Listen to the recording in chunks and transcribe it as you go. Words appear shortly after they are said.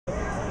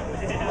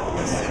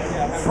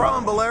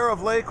From Bolero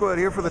of Lakewood,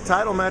 here for the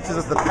title matches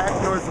of the Pac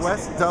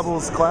Northwest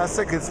Doubles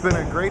Classic. It's been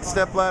a great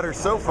stepladder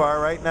so far.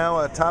 Right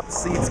now, top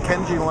seeds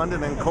Kenji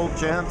London and Colt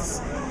Jantz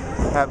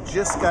have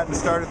just gotten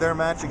started their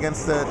match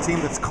against the team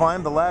that's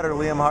climbed the ladder,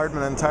 Liam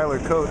Hardman and Tyler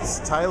Coates.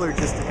 Tyler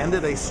just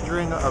ended a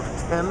string of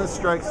 10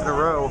 strikes in a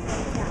row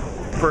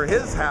for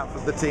his half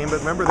of the team, but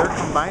remember, they're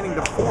combining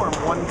to form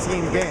one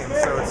team game,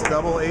 so it's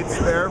double eights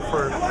there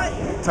for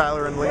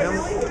Tyler and Liam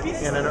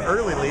in an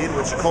early lead,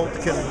 which Colt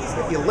can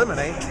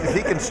eliminate if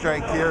he can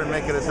strike here and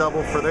make it a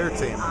double for their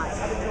team.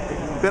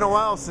 Been a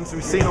while since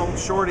we've seen old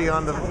Shorty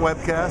on the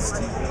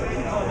webcast.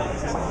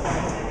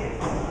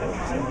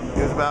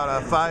 He was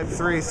about a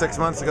 5'3" 6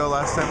 months ago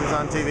last time he was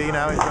on TV.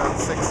 Now he's about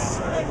 6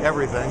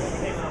 everything.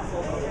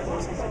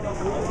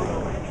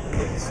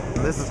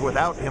 And this is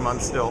without him on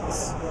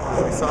stilts,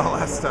 as we saw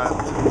last time.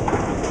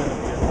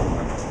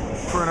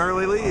 For an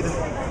early lead.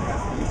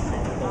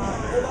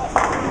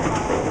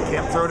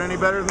 Can't throw it any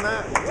better than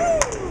that.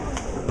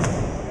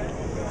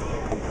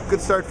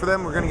 Good start for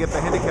them. We're going to get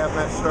the handicap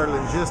match started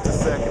in just a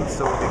second,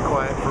 so we'll be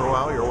quiet for a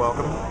while. You're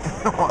welcome.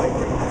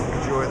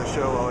 Enjoy the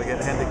show while we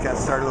get handicap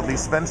started. It'll be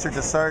Spencer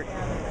Dessart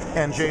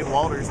and Jade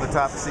Walters, the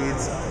top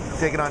seeds,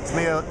 taking on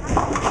Tamia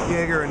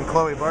Yeager and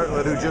Chloe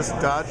Bartlett, who just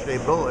dodged a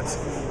bullet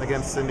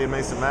against Cindy and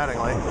Mason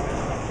Mattingly.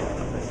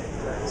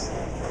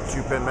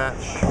 2-pin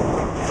match.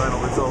 Final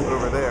result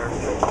over there.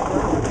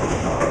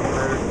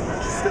 They're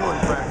still in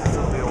practice.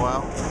 It'll be a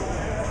while.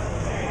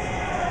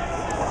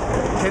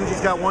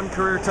 Kenji's got one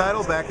career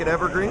title back at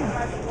Evergreen.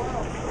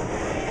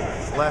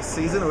 Last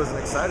season it was an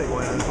exciting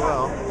win as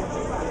well.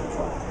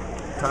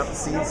 Top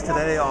seeds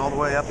today all the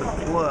way up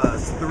at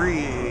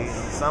 +3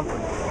 something.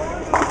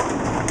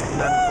 Isn't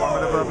that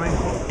informative of me?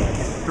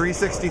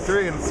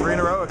 363 and 3 in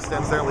a row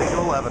extends their lead to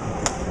 11.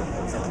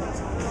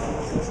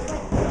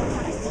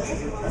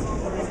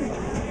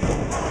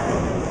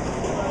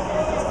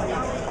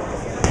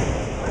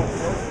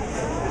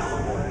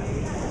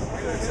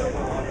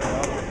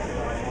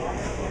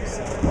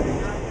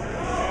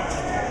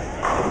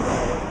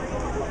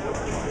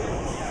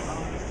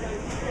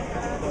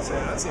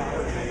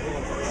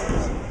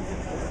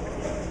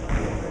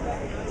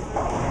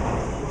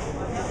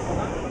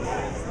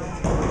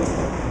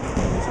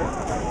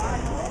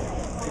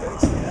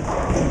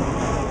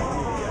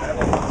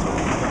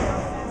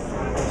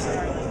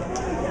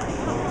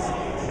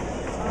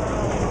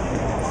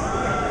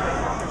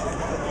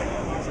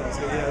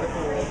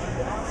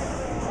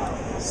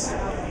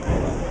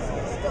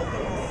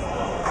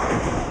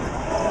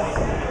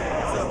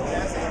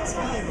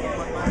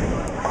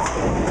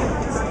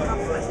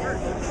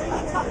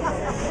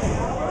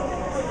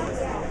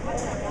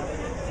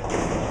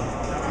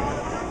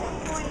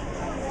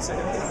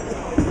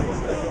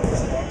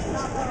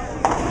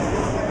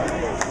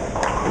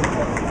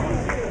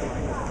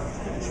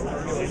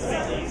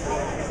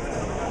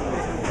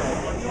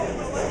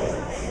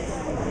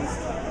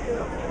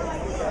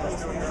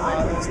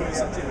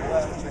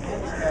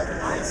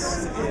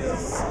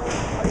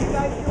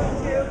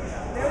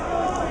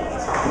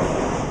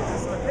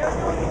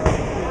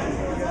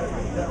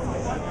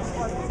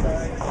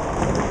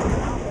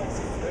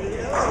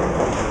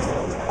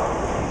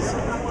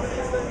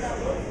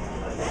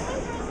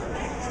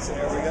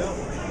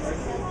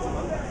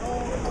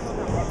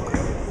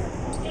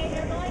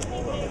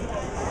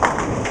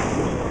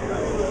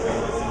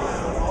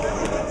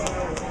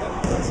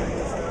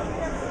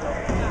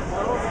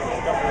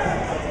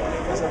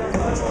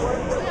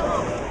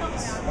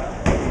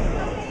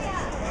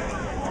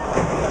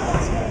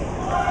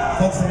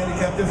 Folks, the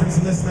handicap difference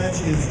in this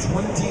match is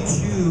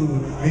 22.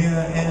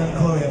 Mia and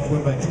Chloe have to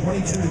win by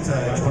 22 to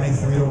tie,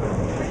 23 to win.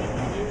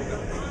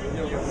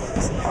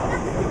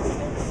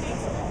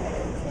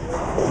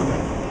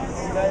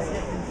 You guys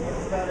get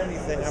confused about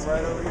anything, I'm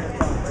right over here.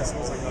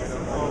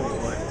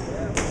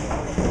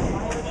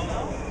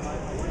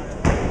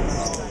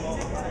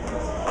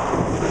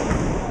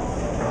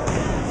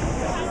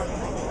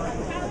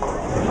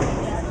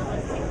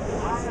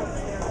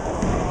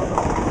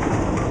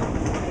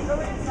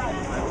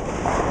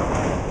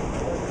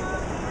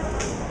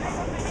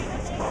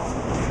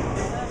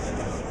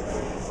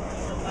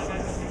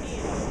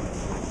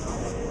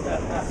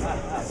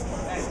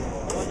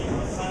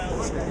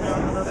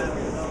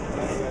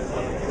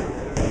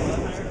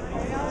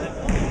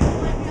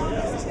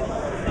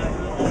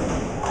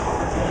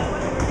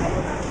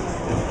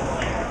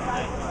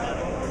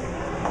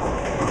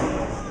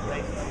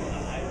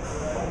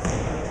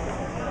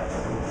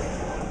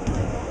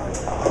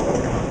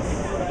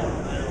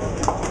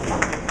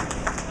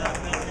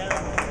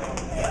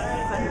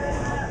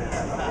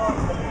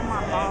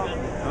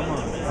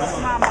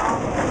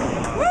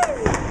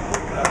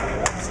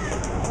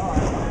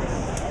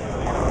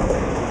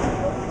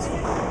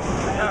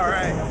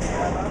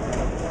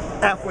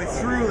 Halfway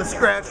through the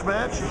scratch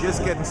match,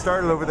 just getting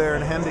started over there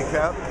in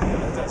handicap.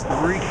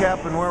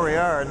 Recapping where we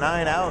are,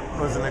 9 out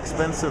was an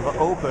expensive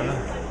open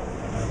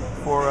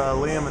for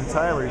Liam and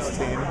Tyler's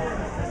team.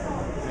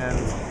 And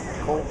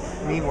Colt,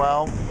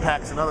 meanwhile,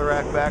 packs another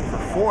rack back for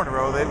 4 in a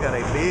row. They've got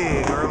a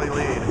big early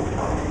lead.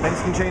 Things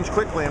can change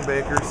quickly in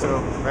Baker, so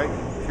right,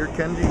 if you're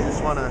Kenji, you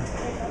just want to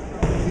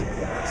keep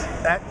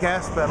that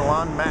gas pedal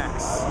on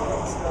max.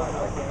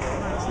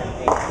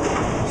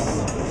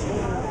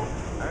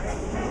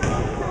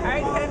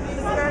 Alright, Kenji,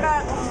 start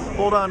up.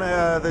 Pulled on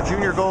the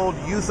Junior Gold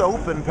Youth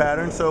Open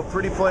pattern, so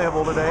pretty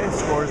playable today.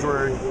 Scores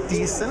were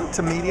decent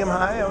to medium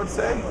high, I would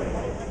say.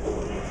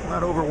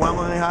 Not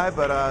overwhelmingly high,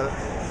 but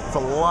it's a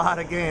lot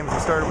of games. We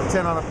started with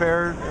 10 on a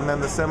pair, and then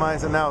the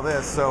semis, and now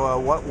this. So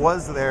what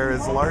was there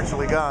is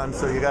largely gone,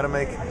 so you got to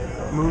make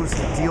moves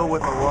to deal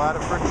with a lot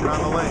of friction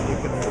on the lane. You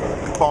can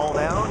ball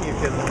down, you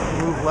can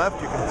move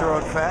left, you can throw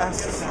it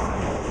fast,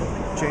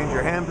 change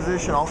your hand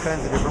position, all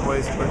kinds of different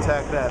ways to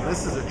attack that. And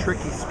this is a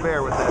tricky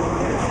spare with that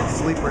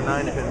sleeper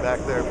 9-pin back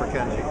there for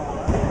Kenji.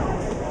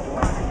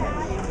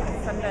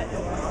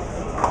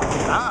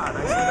 Ah,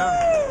 nicely done.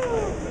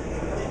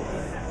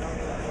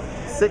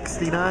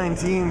 69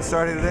 teams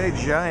started today.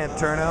 Giant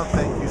turnout.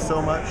 Thank you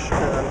so much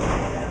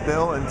to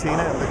Bill and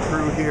Tina and the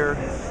crew here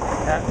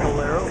at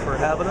Bolero for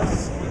having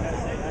us.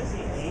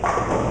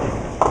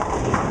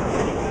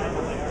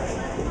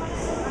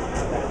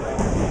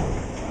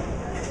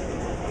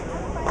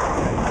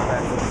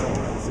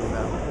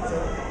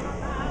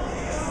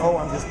 Oh,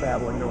 I'm just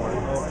babbling, don't worry.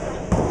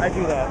 I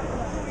do that.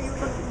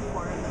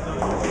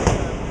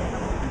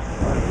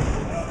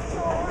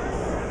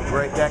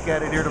 Right back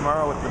at it here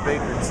tomorrow with the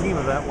Baker team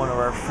event, one of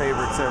our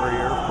favorites every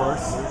year, of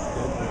course.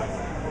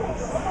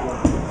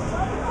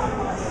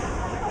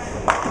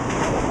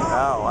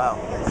 Oh, wow.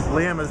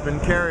 Liam has been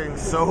carrying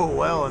so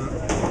well in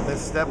this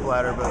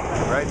stepladder, but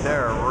right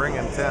there, a ring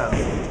and 10.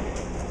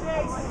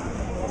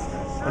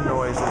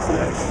 Annoys this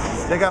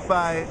next. They got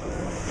by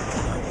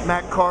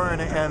Mac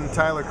Corrin and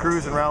Tyler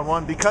Cruz in round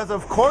 1 because,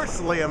 of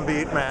course, Liam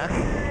beat Mac.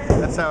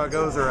 That's how it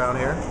goes around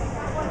here.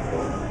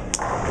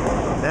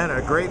 Then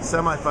a great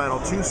semifinal,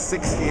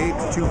 268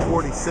 to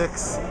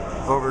 246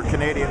 over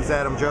Canadians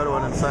Adam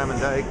Jodwin and Simon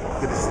Dyke.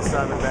 Good to see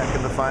Simon back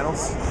in the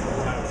finals.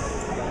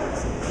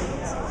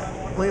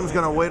 Liam's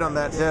going to wait on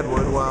that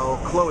deadwood while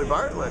Chloe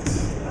Bartlett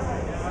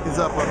is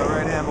up on the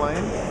right-hand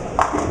lane.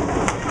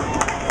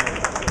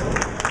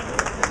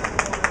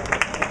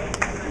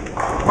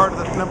 Part of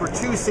the number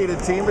 2 seeded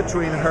team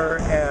between her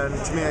and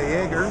Tamia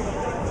Yeager.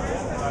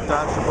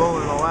 Dodged a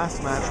bullet in the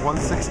last match,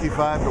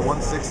 165 to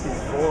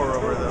 164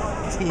 over the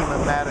team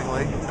of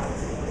Mattingly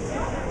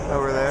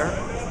over there.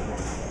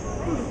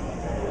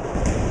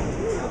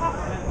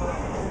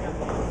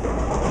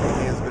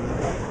 He has been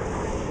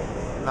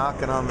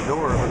knocking on the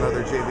door of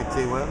another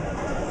JBT win.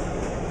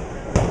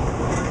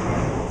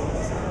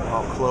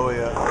 While Chloe,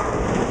 a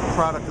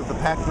product of the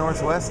Pac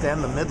Northwest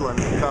and the Midland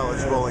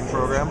College bowling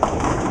program.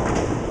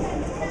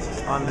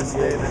 On this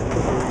day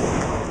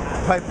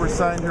that Piper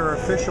signed her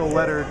official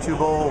letter to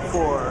bowl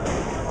for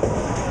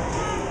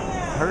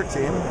her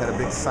team. Had a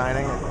big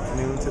signing at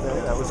noon today.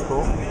 That was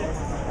cool.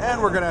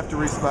 And we're going to have to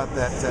respot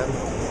that 10.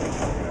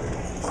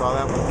 Saw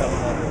that one coming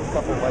a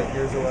couple light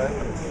years away.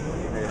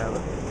 There you have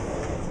it.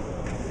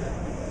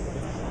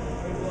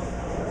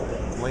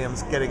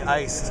 Liam's getting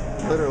iced,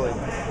 literally.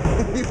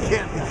 You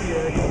can't.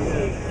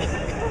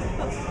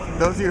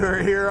 Those of you who are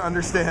here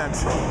understand.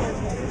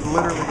 He's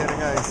literally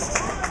getting iced.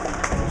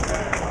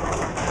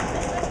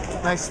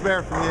 Nice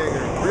spare from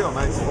Yeager. Real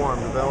nice form,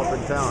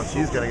 developing talent.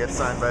 She's going to get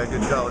signed by a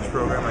good college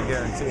program, I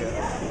guarantee it.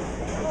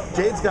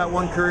 Jade's got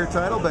 1 career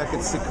title back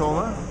at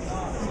Tacoma.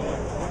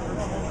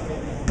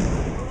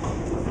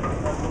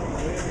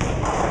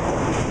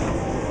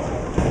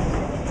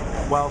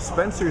 While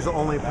Spencer's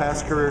only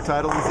past career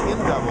title is in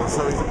doubles,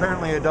 so he's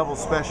apparently a double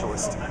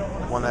specialist.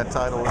 Won that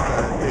title with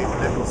Dave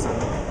Nicholson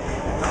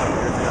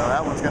years ago.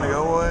 That one's going to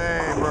go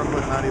away.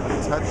 Brooklyn not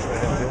even touched the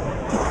head.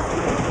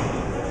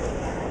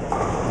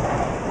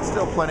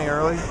 Still plenty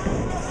early.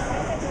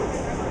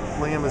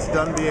 Liam is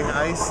done being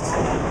iced.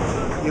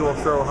 He will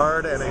throw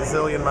hard at a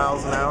zillion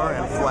miles an hour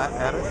and flat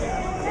at it.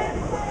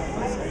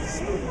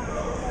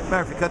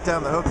 Matter if you cut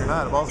down the hook or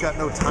not, the ball's got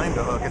no time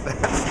to hook at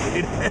that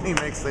speed, and he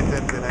makes the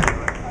 10 pin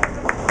anyway.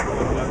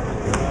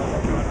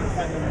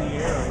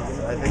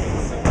 I think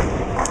he's open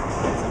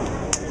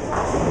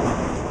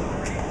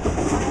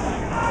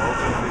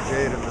for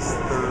Jade in this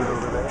 3rd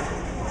over there.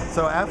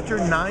 So after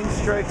 9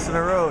 strikes in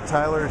a row,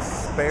 Tyler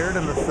spared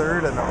in the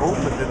 3rd and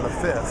opened in the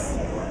 5th.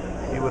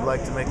 He would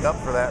like to make up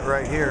for that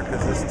right here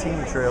because this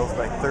team trails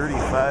by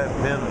 35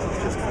 pins with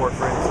just 4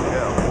 frames to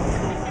go.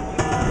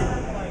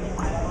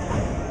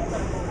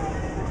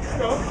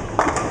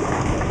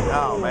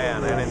 Oh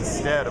man, and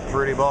instead a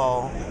pretty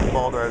ball.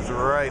 Ball drives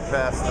right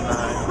past the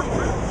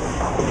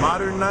 9.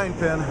 Modern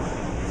 9-pin.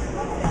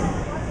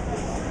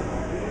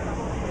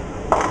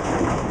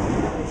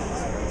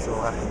 So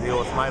we'll have to deal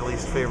with my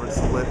least favorite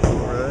split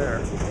over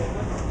there.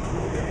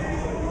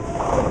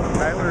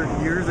 Tyler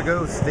years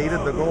ago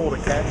stated the goal to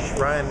catch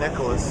Ryan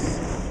Nicholas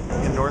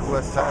in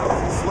Northwest titles.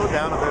 He slowed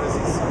down a bit as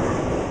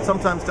he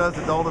sometimes does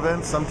adult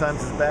events,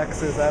 sometimes his back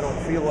says I don't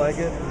feel like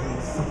it,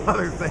 and some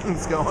other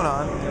things going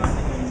on.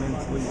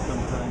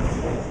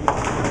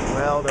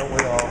 Well, don't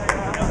we all?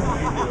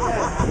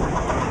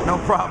 No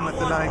problem at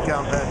the 9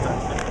 count that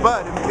time.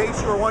 But in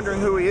case you were wondering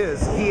who he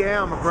is, he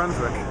am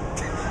Brunswick.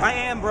 I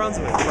am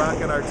Brunswick.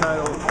 Rocking our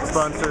title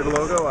sponsored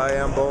logo, I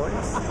Am Bowling.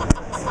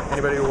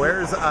 Anybody who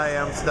wears I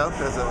Am stuff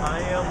has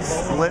a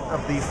split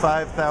of the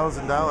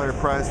 $5,000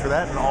 prize for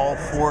that, and all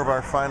 4 of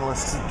our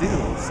finalists do.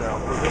 So,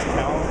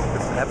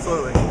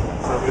 absolutely.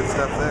 So good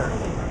stuff there.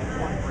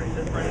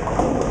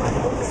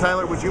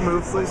 Tyler, would you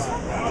move, please?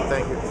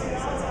 Thank you.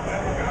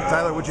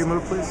 Tyler, would you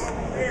move, please?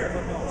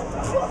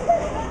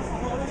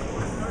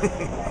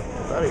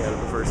 Thought he had it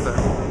the first time.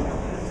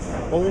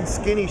 Old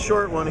skinny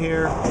short one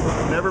here.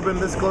 Never been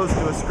this close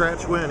to a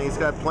scratch win. He's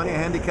got plenty of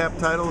handicap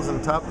titles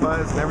and top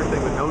 5s and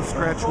everything, but no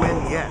scratch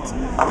win yet.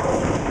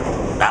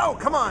 Oh,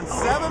 come on,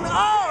 7.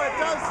 Oh, it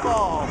does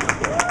fall.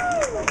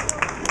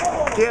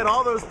 He had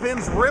all those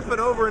pins ripping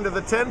over into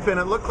the 10 pin.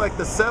 It looked like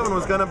the 7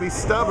 was going to be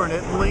stubborn.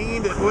 It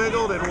leaned, it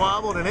wiggled, it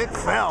wobbled, and it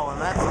fell.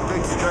 And that's a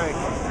big strike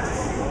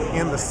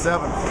in the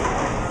 7th.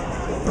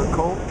 For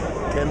Colt,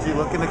 Kenji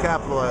looking to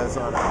capitalize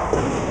on it.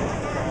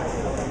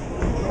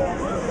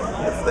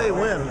 If they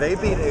win, they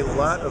beat a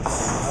lot of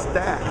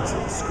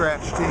stacked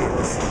scratch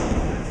teams.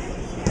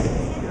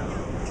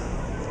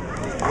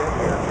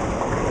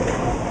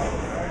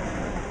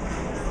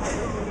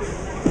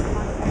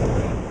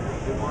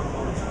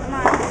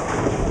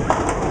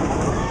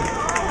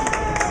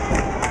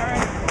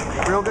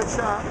 Real good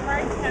shot.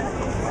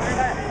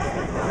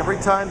 Every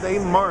time they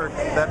mark,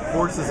 that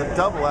forces a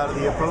double out of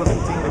the opposing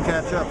team to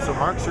catch up. So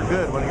marks are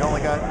good when you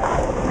only got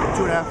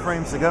 2.5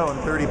 frames to go and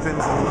 30 pins in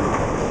the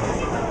lead.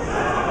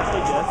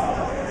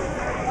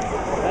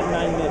 That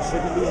 9 miss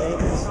shouldn't be an 8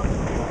 miss.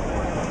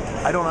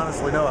 I don't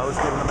honestly know. I was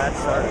getting the match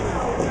started.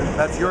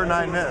 That's your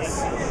 9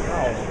 miss.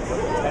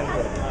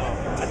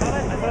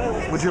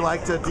 Would you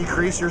like to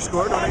decrease your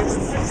score? I just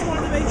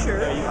wanted to make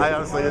sure. I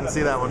honestly didn't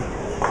see that one.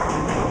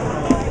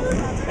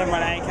 Never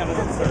mind, I ain't counted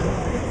the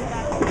 3rd.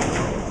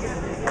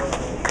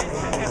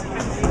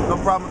 No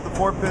problem with the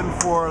 4-pin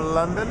for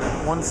London.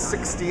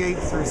 168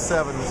 through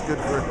 7 is good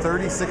for a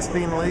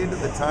 36-pin lead.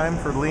 The time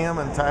for Liam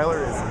and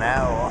Tyler is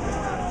now.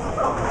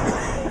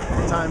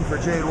 The time for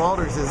Jade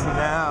Walters is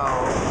now.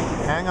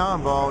 Hang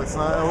on, ball. It's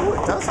not. Oh,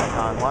 it does hang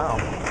on. Wow.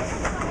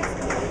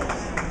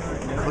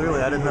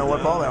 Clearly, I didn't know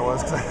what ball that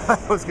was because I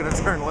thought it was going to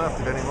turn left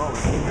at any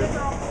moment.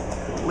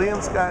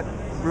 Liam's got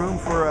room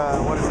for,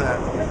 what is that?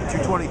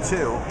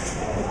 222.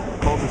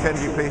 Colt and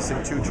Kenji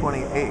pacing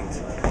 228.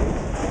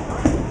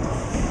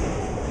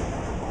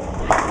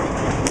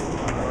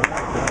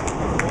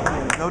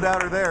 No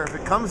doubter there. If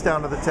it comes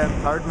down to the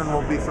 10th, Hardman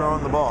will be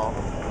throwing the ball.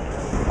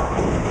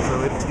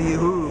 So it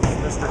behooves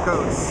Mr.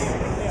 Coates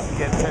to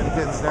get 10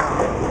 pins down.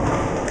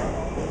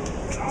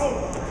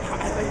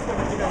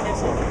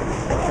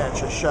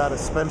 Catch a shot of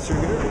Spencer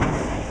here.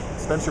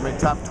 Spencer made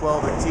top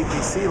 12 at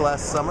TPC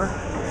last summer.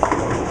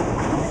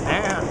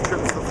 And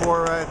trips the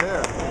 4 right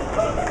there.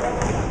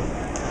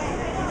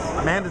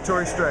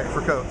 Mandatory strike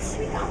for Coates.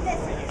 We're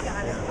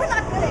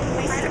not good at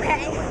waste,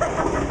 okay?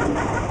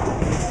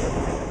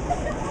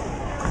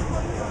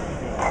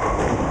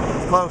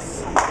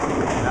 Close.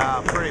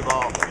 Ah, pretty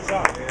ball.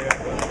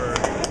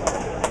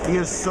 He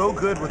is so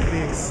good with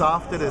being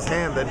soft at his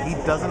hand that he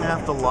doesn't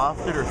have to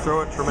loft it or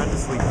throw it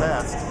tremendously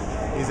fast.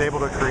 He's able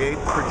to create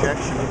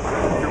projection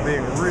through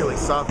being really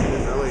soft at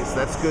his release.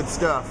 That's good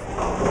stuff.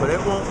 But it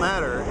won't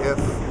matter if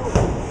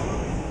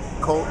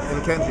Colt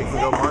and Kenji can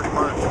go mark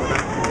for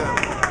that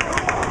 10.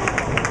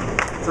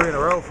 3 in a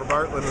row for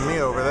Bartlett and me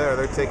over there.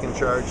 They're taking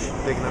charge,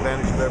 taking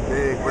advantage of their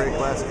big break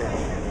last game.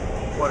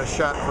 What a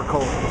shot for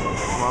Colt.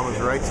 Mom is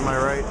right to my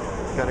right.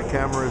 Got a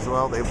camera as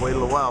well. They've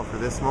waited a while for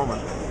this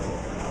moment.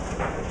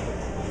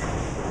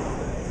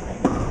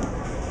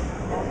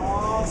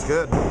 It's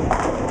good.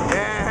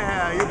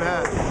 Yeah, you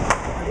bet.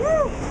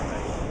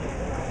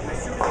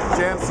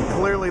 Jansen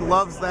clearly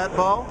loves that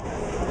ball.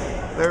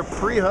 They're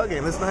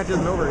pre-hugging. This match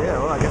isn't over yet.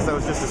 Well, I guess that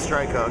was just a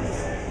strike hug.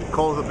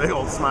 Cole with a big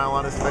old smile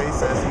on his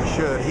face, as he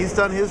should. He's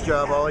done his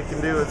job. All he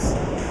can do is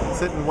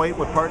sit and wait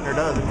what partner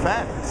does. In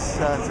fact,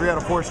 3 out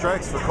of 4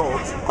 strikes for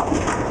Colt.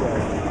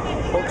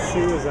 Colt's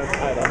shoe is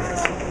untied on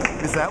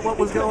it. Is that what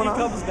was going on?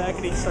 He comes back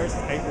and he starts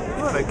tightening it.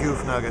 What a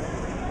goof nugget.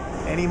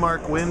 Any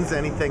mark wins.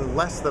 Anything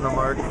less than a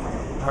mark,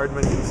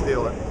 Hardman can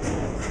steal it.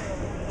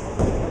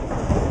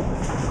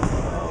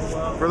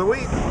 For the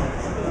week.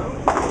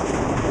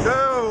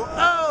 Go!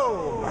 Oh!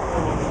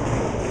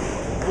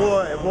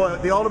 Boy,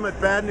 the ultimate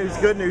bad news,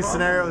 good news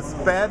scenario is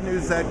bad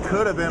news that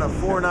could have been a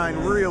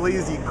 4-9 real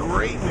easy.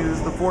 Great news,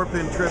 the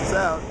 4-pin trips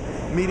out.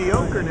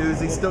 Mediocre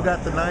news, he's still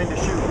got the 9 to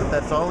shoot, but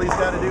that's all he's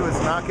got to do is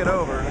knock it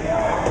over.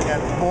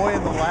 And boy,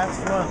 in the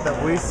last month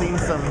have we seen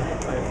some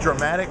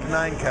dramatic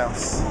 9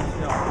 counts.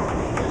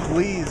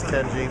 Please,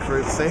 Kenji, for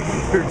the sake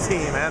of your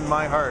team and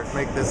my heart,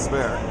 make this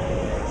spare.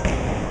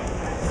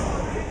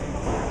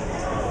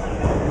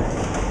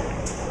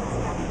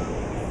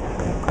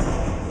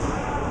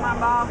 Come on,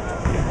 ball.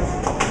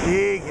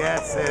 He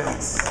gets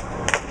it.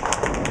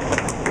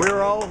 We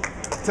were all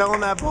telling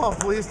that ball,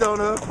 please don't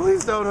hook,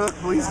 please don't hook,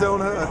 please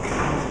don't hook.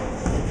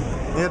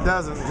 It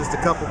doesn't. Just a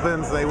couple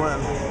pins, they win.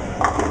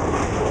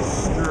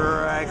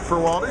 Strike for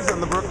Walters on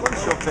the Brooklyn.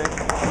 She'll take.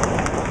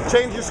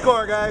 Change your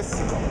score, guys.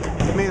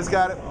 Mia's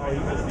got it.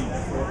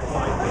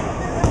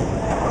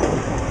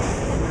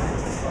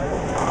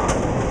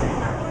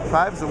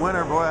 Five's a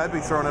winner. Boy, I'd be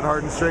throwing it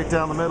hard and straight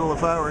down the middle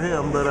if I were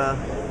him, but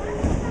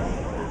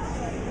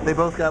they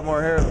both got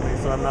more hair than me,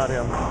 so I'm not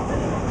him.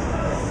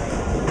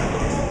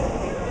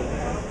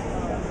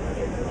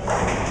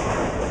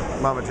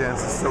 Mama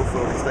Jans is so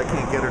focused, I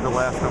can't get her to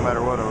laugh no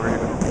matter what over here.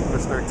 I'm gonna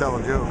start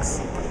telling jokes.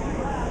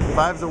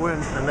 Five's a win,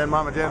 and then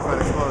Mama Jans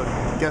might explode.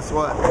 Guess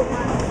what?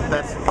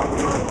 That's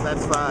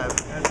five.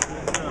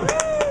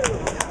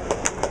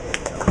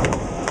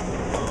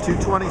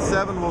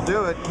 227 will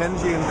do it.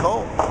 Kenji and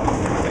Colt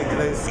take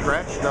today's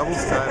scratch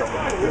doubles title.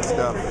 Good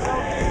stuff.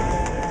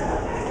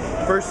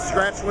 First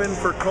scratch win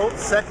for Colt,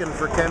 second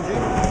for Kenji.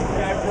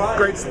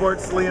 Great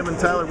sports, Liam and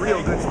Tyler.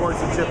 Real good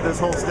sportsmanship this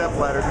whole step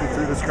ladder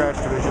through the scratch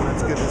division.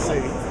 That's good to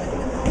see.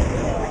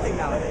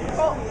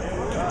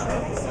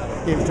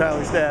 Even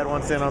Tyler's dad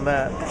wants in on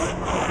that.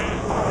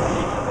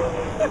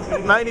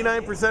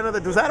 99% of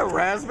the, was that a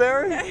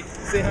raspberry?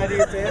 Say hi to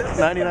your fans.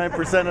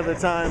 99% of the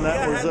time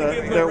that was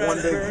their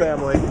one big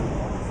family.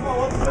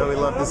 So we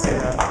love to see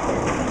that.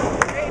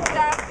 Great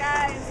job,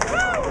 guys.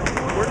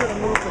 We're going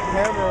to move the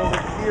camera over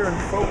here and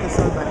focus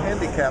on the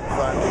handicap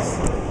finals.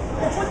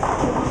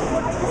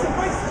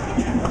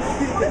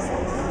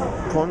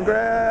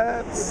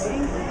 Congrats!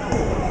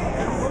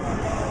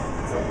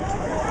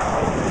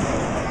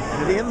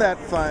 And in that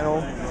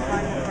final,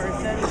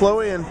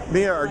 Chloe and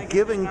Mia are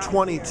giving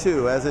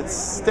 22. As it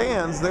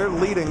stands, they're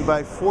leading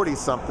by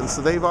 40-something,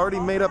 so they've already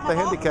made up the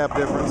handicap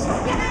difference,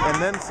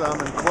 and then some,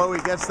 and Chloe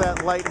gets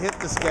that light hit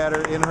to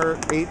scatter in her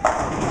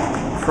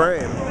 8th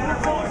frame.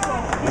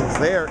 As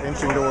they're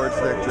inching towards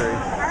victory.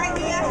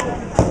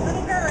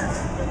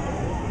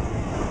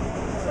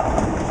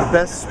 The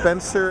best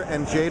Spencer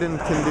and Jaden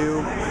can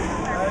do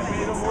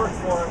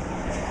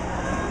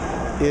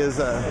is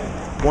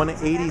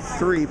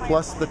 183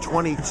 plus the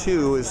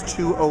 22 is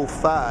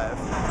 205.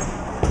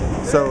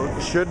 So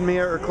should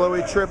Mia or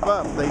Chloe trip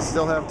up, they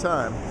still have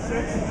time.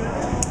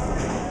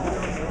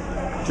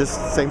 Just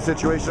same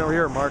situation over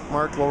here.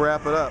 Mark will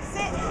wrap it up.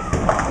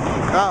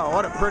 Oh,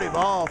 what a pretty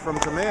ball from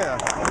Camilla.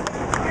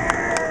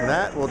 And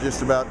that will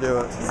just about do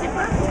it.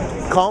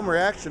 Calm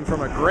reaction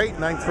from a great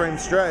 9th frame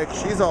strike.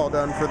 She's all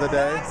done for the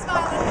day.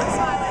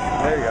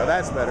 There you go,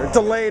 that's better.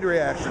 Delayed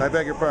reaction, I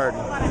beg your pardon.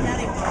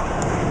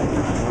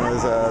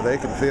 As, they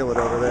can feel it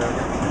over there.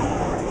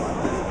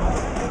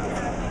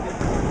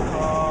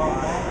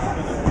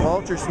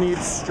 Walters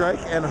needs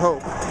strike and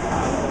hope.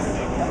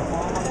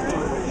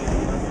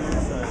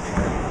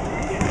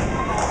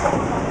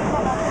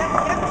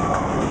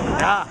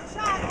 Ah,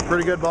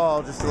 pretty good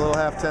ball, just a little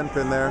half 10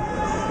 pin there.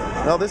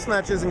 Well, this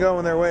match isn't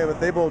going their way, but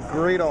they bowled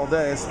great all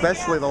day,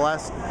 especially the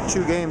last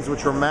 2 games,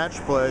 which were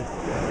match play,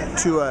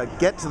 to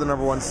get to the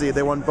 #1 seed.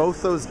 They won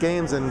both those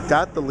games and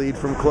got the lead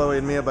from Chloe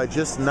and Mia by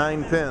just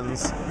 9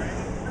 pins.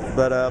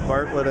 But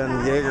Bartlett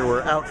and Yeager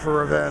were out for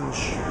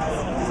revenge.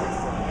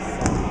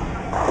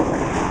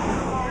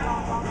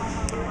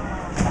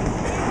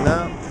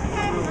 No.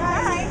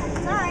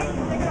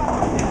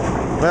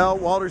 Well,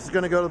 Walters is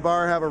going to go to the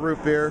bar, have a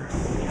root beer.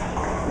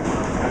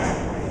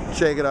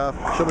 Shake it off.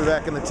 She'll be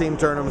back in the team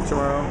tournament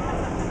tomorrow.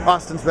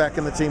 Austin's back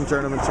in the team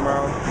tournament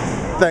tomorrow.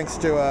 Thanks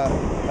to,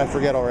 I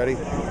forget already.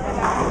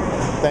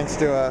 Thanks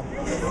to,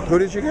 who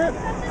did you get?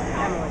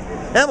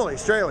 Emily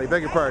Straley.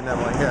 Beg your pardon,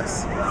 Emily.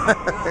 Yes.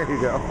 There you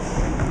go.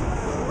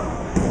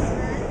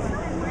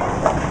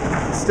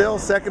 Still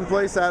second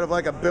place out of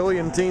like a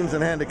billion teams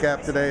in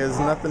handicap today is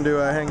nothing to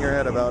hang your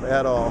head about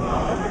at all.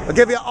 I'll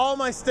give you all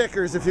my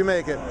stickers if you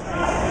make it.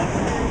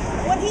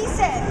 What he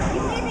said.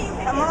 You gave me.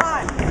 Come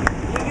on.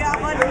 You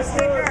got 100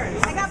 stickers.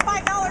 I got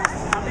 $5.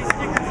 How many stickers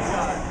you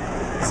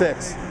got?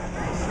 6.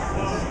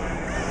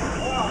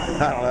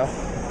 I don't know.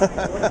 $5.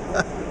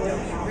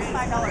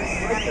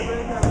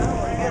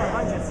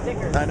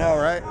 I know,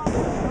 right?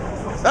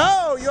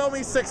 Oh, you owe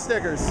me 6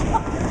 stickers.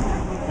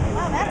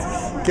 Wow, that's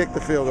me. Kick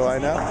the field goal, I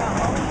know.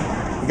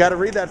 You got to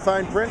read that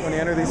fine print when you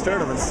enter these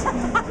tournaments.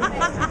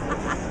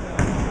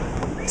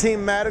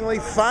 Team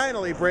Mattingly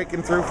finally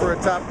breaking through for a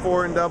top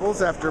 4 in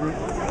doubles after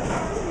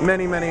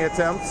many, many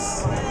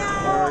attempts.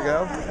 There we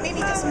go. Maybe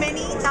just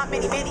many, not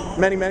many.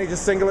 Many,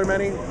 just singular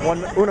many.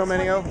 One, uno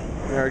menio.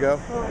 There we go.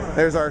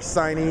 There's our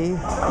signee.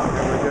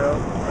 There we go.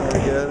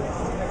 Very good.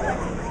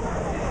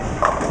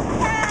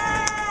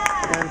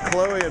 And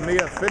Chloe and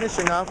Mia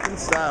finishing off in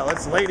style.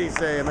 It's Ladies'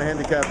 Day in the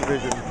handicap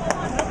division.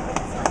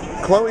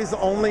 Chloe's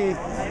only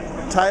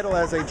title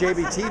as a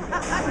JBT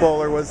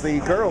bowler was the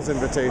girls'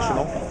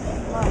 invitational.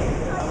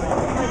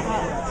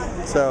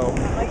 So,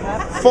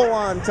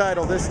 full-on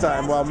title this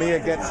time, while Mia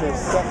gets his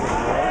second,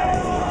 right?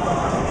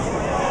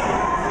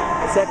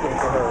 Second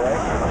for her, right?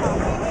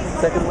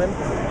 Second win?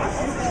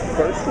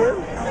 First win?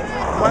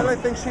 Why did I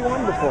think she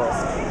won before?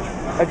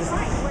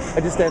 I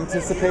just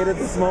anticipated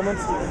this moment.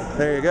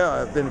 There you go,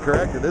 I've been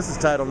corrected. This is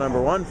title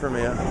 #1 for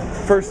Mia.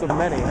 First of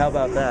many, how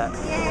about that?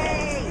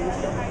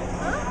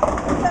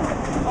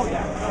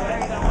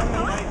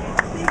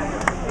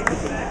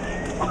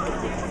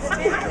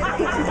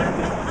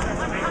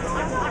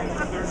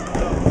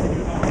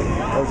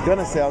 was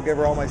gonna say I'll give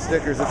her all my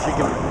stickers if she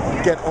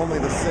can get only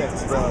the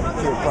 6,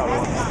 but she would probably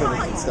want the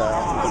finishing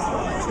style.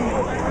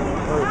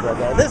 Where's that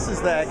guy? This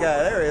is that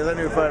guy. There he is. I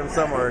knew to find him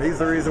somewhere. He's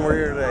the reason we're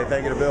here today.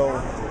 Thank you to Bill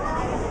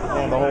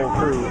and the whole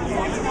crew.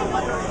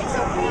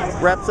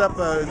 Wraps up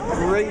a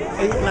great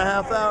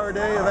 8.5-hour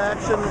day of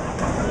action.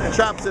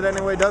 Chops it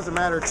anyway, doesn't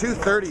matter.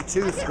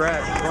 232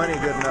 scratch, plenty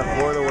good enough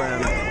for the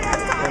win.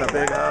 And a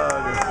big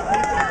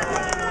hug.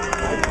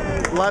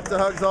 Lots of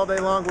hugs all day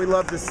long. We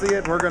love to see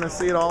it. We're going to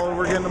see it all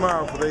over again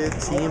tomorrow for the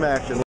team action.